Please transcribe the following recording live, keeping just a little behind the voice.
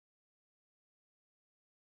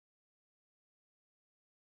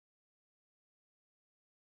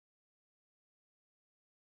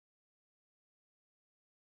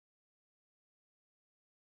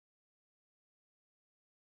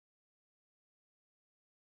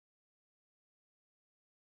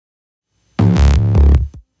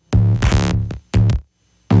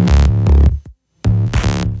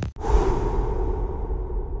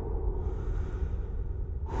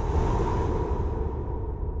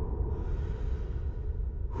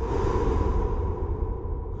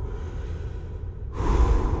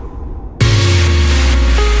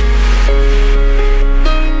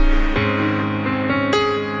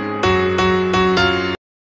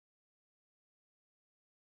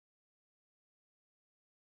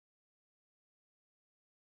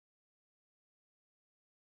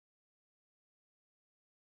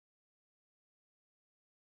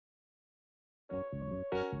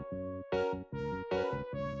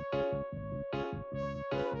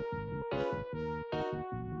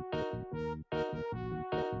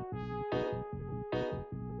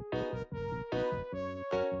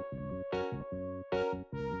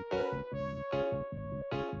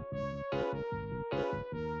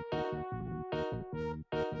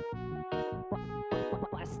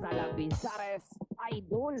Basta lang Binsares,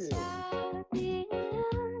 idol. Sabi nga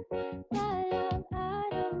dalang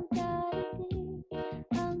araw darating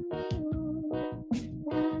ang iyong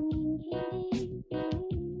tanging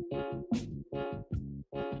hinihiling.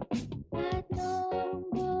 At nung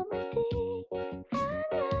dumating ang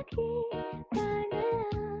aking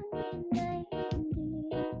panalangin ay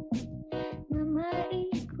hindi na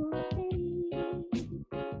maikutin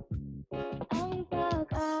ang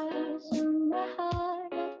pag-asang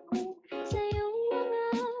mahanap ko sa iyong mga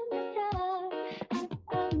mata. At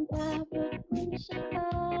ang dapat kong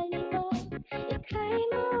sakali ba ika'y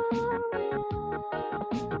mawala.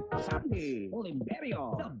 Sabi,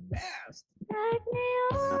 Oliverio, the best. At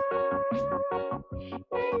ngayon,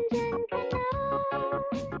 nandyan ka na,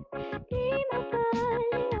 di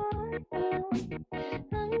mapaliwanag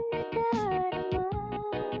ang nadarama.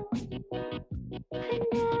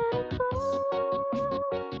 Handa ako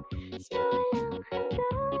sa walang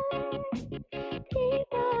hanggan, di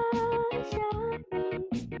ba sabi,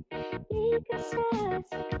 di ka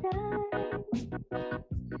sasaktan.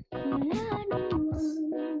 Mula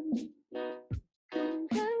noon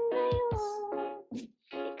hanggang ngayon,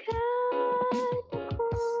 ikaw at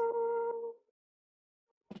ako.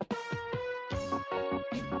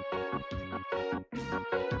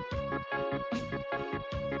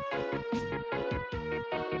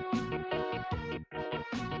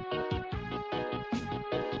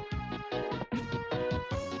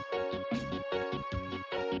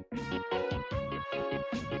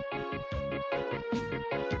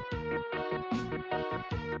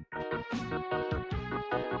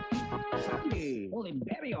 Sabi,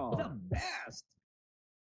 Oliverio, the best.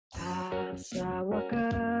 Sa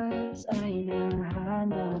wakas ay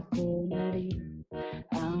nahanap ko na rin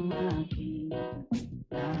ang aking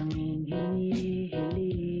tanging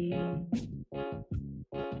hinihiling.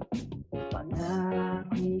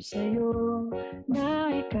 Pangako sa'yo na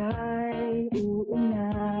ika'y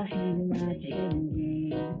uunahin at hindi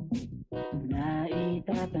na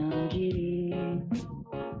itatanggi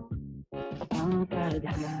ang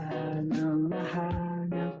tadhanang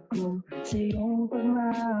nahanap ko sa iyong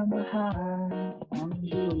pagmamahal. Ang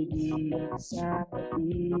higit sa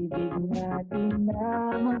pag-ibig natin na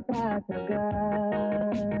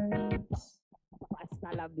magtatagal. Basta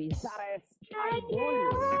lang Binsares, At idol.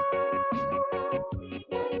 ngayon,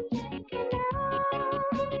 nandyan ka na,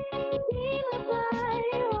 di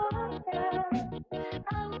mapaliwanag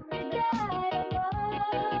ang nadarama.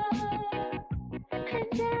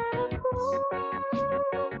 Handa ako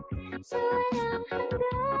sa walang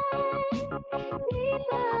hanggan, di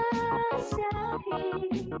ba sabi,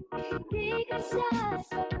 di ka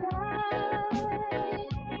sasaktan.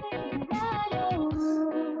 Mula noon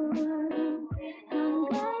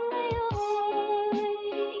hanggang ngayon,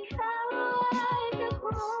 ikaw at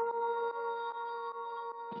ako.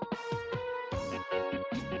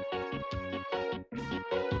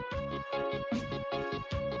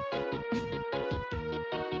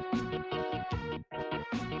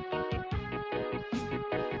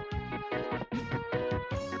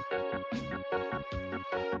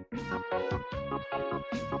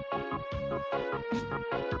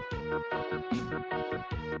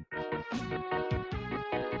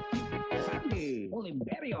 Sabi,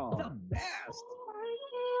 Oliverio, the best.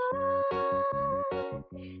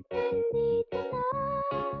 Nandito na,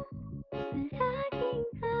 palaging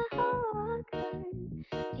hahawakan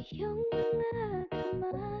iyong mga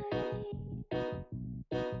kamay.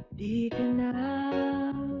 Di ka na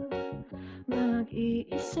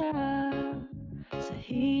mag-iisa sa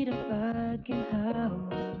hirap at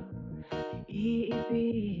ginhawa,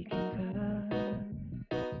 iibigin ka.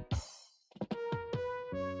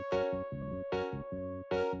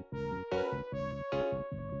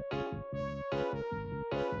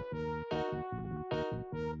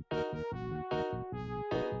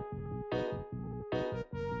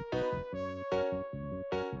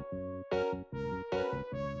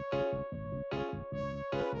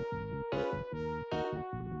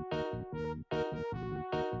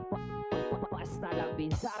 Basta lang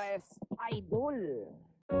Binsares, idol.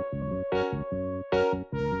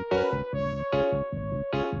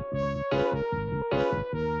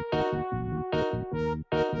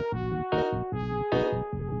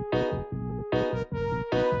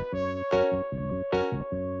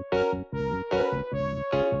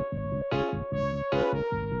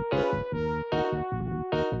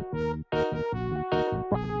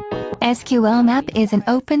 SQLmap is an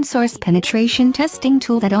open-source penetration testing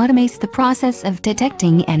tool that automates the process of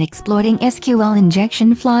detecting and exploiting SQL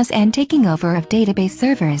injection flaws and taking over of database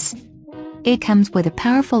servers. It comes with a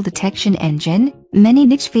powerful detection engine, many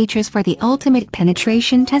niche features for the ultimate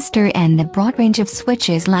penetration tester, and a broad range of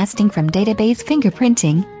switches lasting from database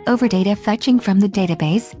fingerprinting, over data fetching from the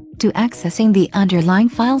database, to accessing the underlying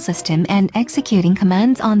file system and executing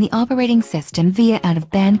commands on the operating system via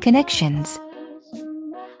out-of-band connections.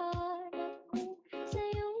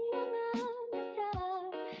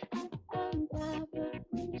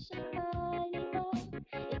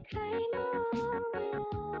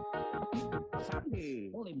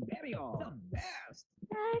 Sandy, Oliverio, the best.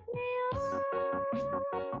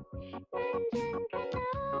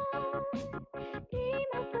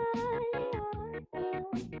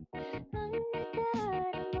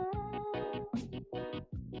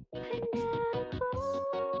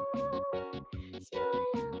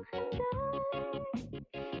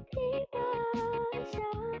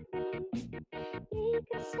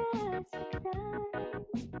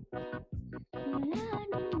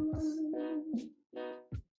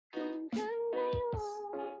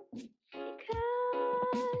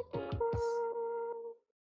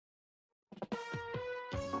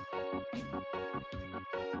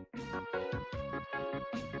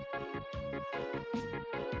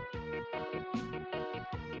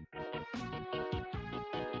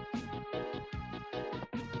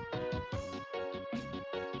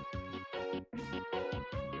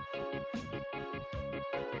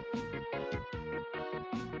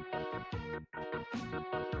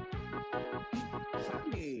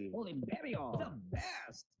 Sandy, Oliverio, the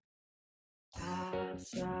best.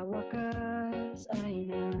 Sa wakas ay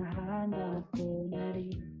nahanap ko na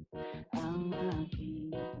rin ang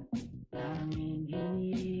aking tanging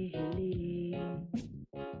hinihiling.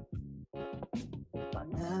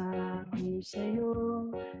 Pangako sa'yo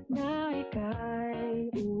na ika'y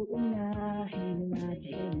uunahin at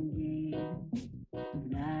hindi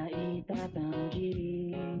na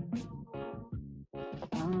itatanggi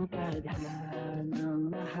ang tadhanang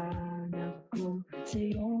nahanap ko sa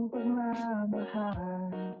iyong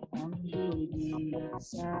pagmamahal, ang higit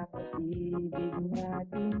sa pag-ibig na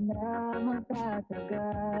di na magtatagal.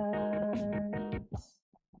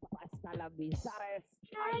 Basta la Bizares,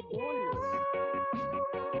 Idol.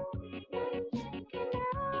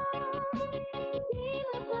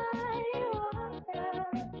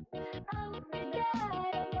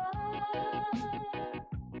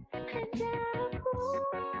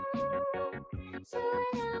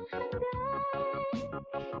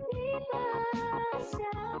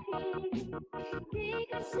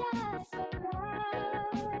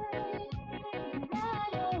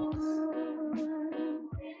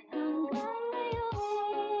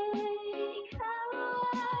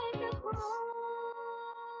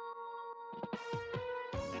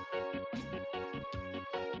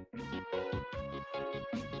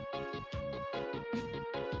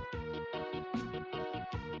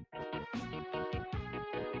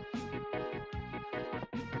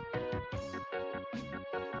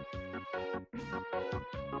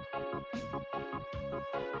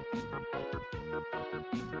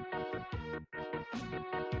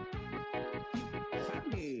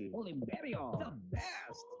 Sandy, Oliverio, the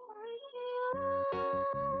best.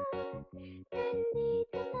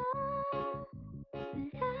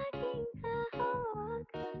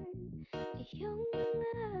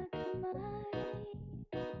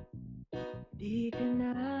 Di ka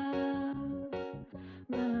na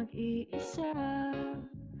mag-iisa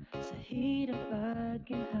sa hirap at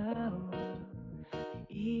ginhawa,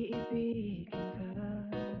 iibigin ka.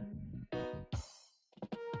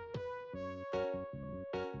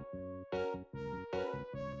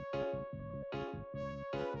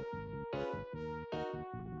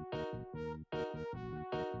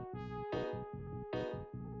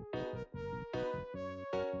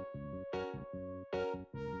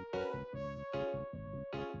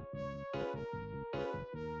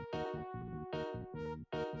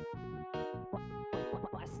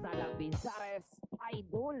 Basta la Bizares,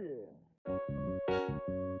 Idol.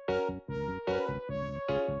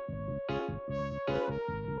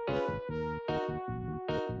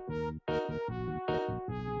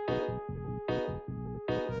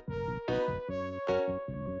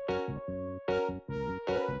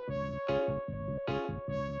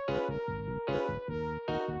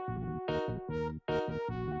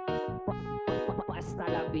 Basta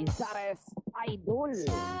la Bizares, Idol.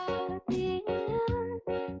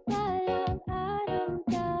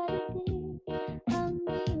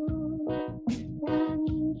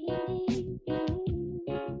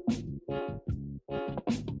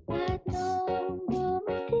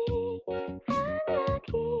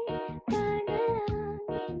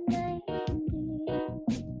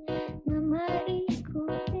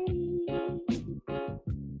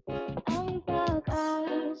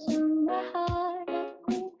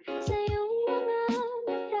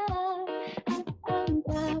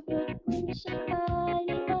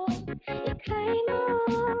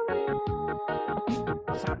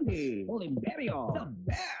 Sandy Oliverio, the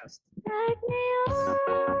best. Kahit ngayon,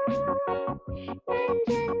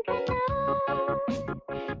 nandyan ka na.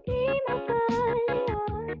 Di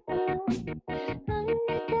mapaliwanag ang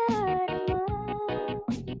nadarama.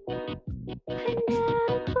 Handa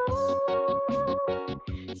ako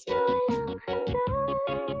sa walang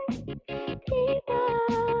hanggan. Di ba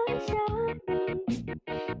sabi,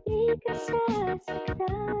 di ka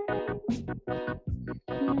sasaktan.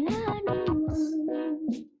 Mula noon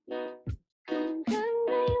hanggang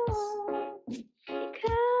ngayon,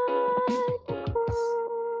 ikaw at ako.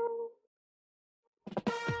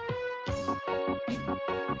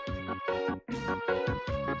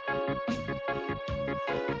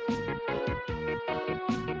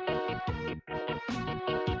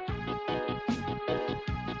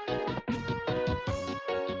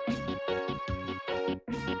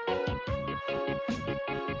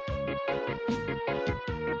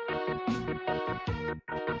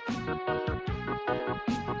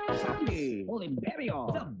 Sandy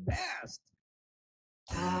Oliverio, the best.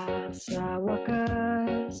 Sa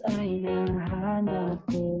wakas ay nahanap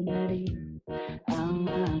ko na rin ang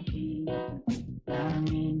aking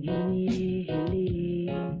tanging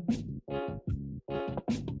hinihiling.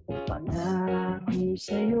 Pangako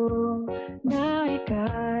sa'yo na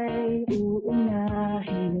ika'y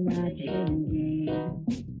uunahin at hindi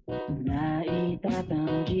na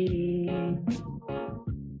itatanggi.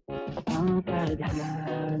 Ang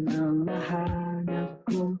tadhanang nahanap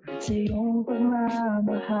ko sa iyong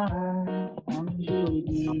pagmamahal, ang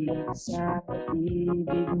higit sa pag-ibig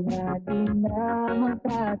natin na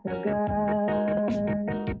magtatagal.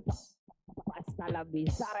 Basta la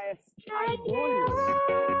Bizares, Kahit idol. ngayon,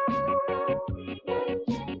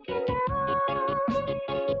 nandyan ka na.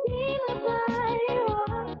 Di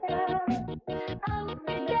mapaliwanag ang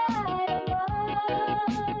nadarama.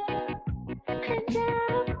 Handa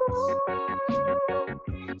ako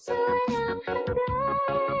sa walang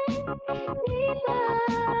hanggan. Di ba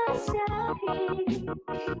sabi,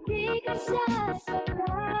 di ka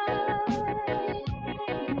sasaktan.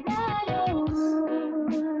 Mula noon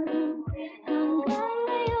hanggang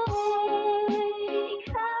ngayon,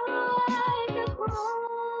 ikaw at ako.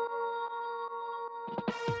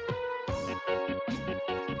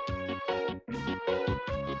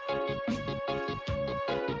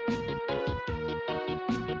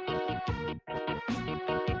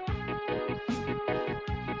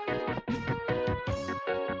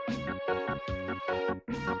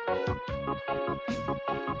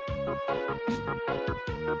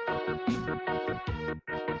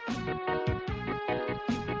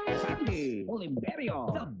 Sandy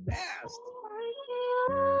Oliverio, the best.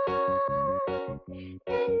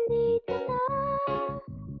 Nandito na,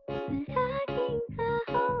 palaging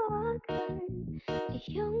hahawakan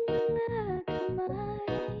iyong mga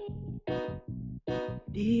kamay.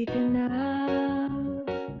 Di ka na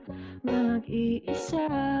mag-iisa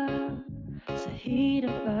sa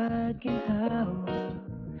hirap at ginhawa,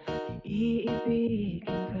 iibigin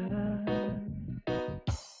ka.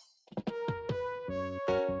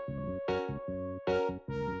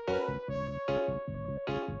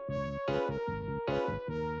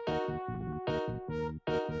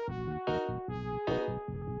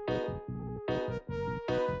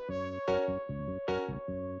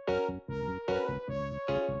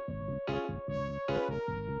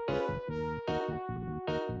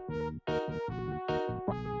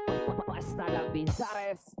 Basta la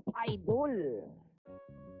Bizares, idol.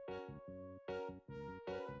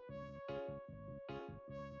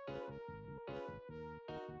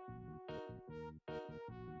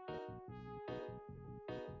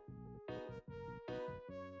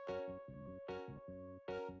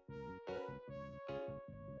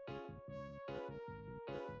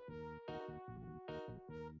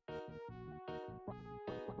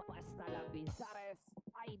 Basta la Bizares,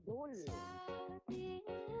 idol. Sabi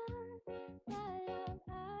nila, balang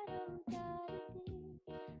araw darating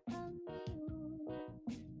ang iyong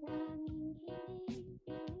tanging hinihiling.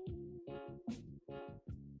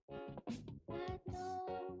 At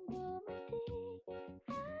noong dumating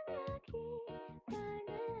ang aking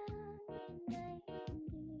panalangin ay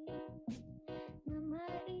hindi na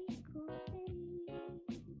maikuling.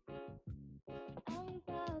 Ang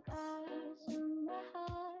pag-asang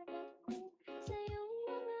mahanap ko sa iyong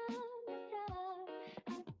mga mata,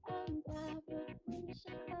 at ang takot kung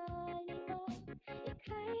sakali ba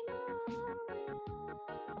ika'y mawawala.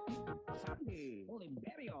 Sandy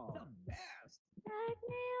Oliverio, the best. Kahit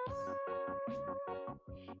ngayon,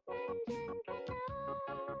 nandyan ka na.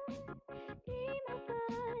 Di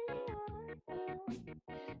mapaliwanag ang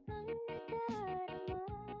nadarama.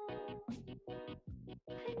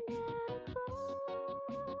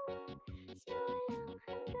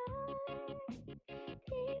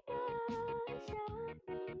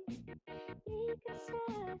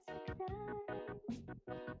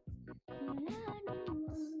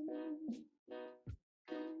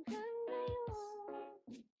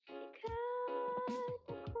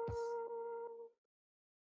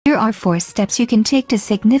 Here are 4 steps you can take to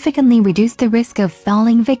significantly reduce the risk of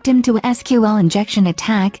falling victim to a SQL injection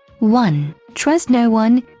attack. 1. Trust no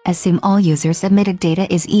one. Assume all user submitted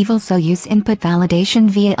data is evil, so use input validation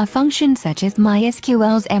via a function such as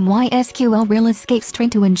MySQL's MySQL real escape string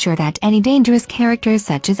to ensure that any dangerous characters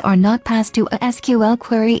such as are not passed to a SQL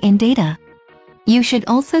query in data. You should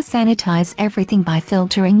also sanitize everything by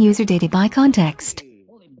filtering user data by context.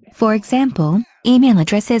 For example, email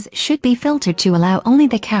addresses should be filtered to allow only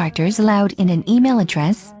the characters allowed in an email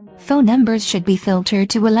address, phone numbers should be filtered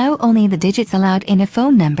to allow only the digits allowed in a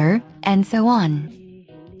phone number, and so on.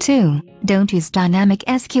 2. Don't use dynamic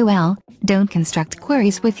SQL. Don't construct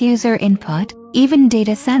queries with user input. Even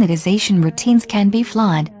data sanitization routines can be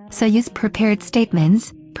flawed, so use prepared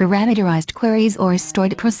statements, parameterized queries, or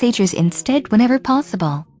stored procedures instead whenever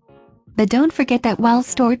possible. But don't forget that while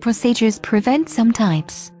stored procedures prevent some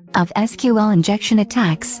types of SQL injection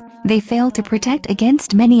attacks, they fail to protect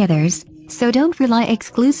against many others, so don't rely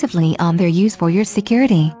exclusively on their use for your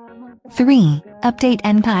security. 3. Update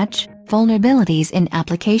and patch. Vulnerabilities in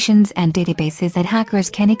applications and databases that hackers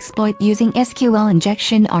can exploit using SQL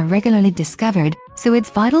injection are regularly discovered, so it's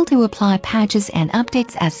vital to apply patches and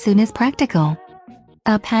updates as soon as practical.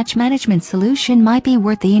 A patch management solution might be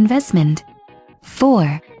worth the investment.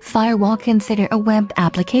 4. Firewall. Consider a web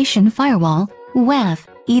application firewall, WAF,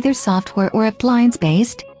 either software or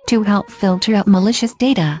appliance-based, to help filter out malicious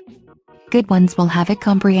data. Good ones will have a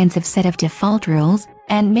comprehensive set of default rules,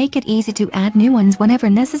 and make it easy to add new ones whenever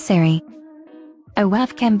necessary. A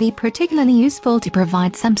WAF can be particularly useful to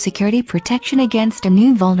provide some security protection against a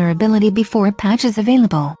new vulnerability before a patch is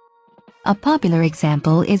available. A popular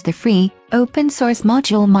example is the free, open-source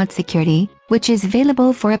module Mod Security, which is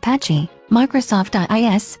available for Apache, Microsoft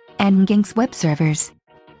IIS, and Nginx web servers.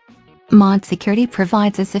 Mod Security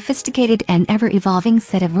provides a sophisticated and ever-evolving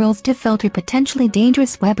set of rules to filter potentially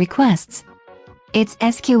dangerous web requests. Its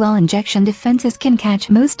SQL injection defenses can catch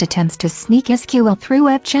most attempts to sneak SQL through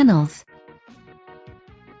web channels.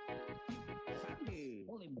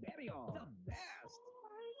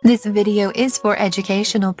 This video is for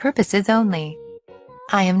educational purposes only.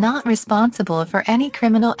 I am not responsible for any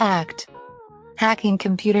criminal act. Hacking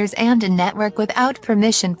computers and a network without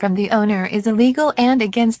permission from the owner is illegal and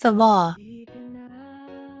against the law.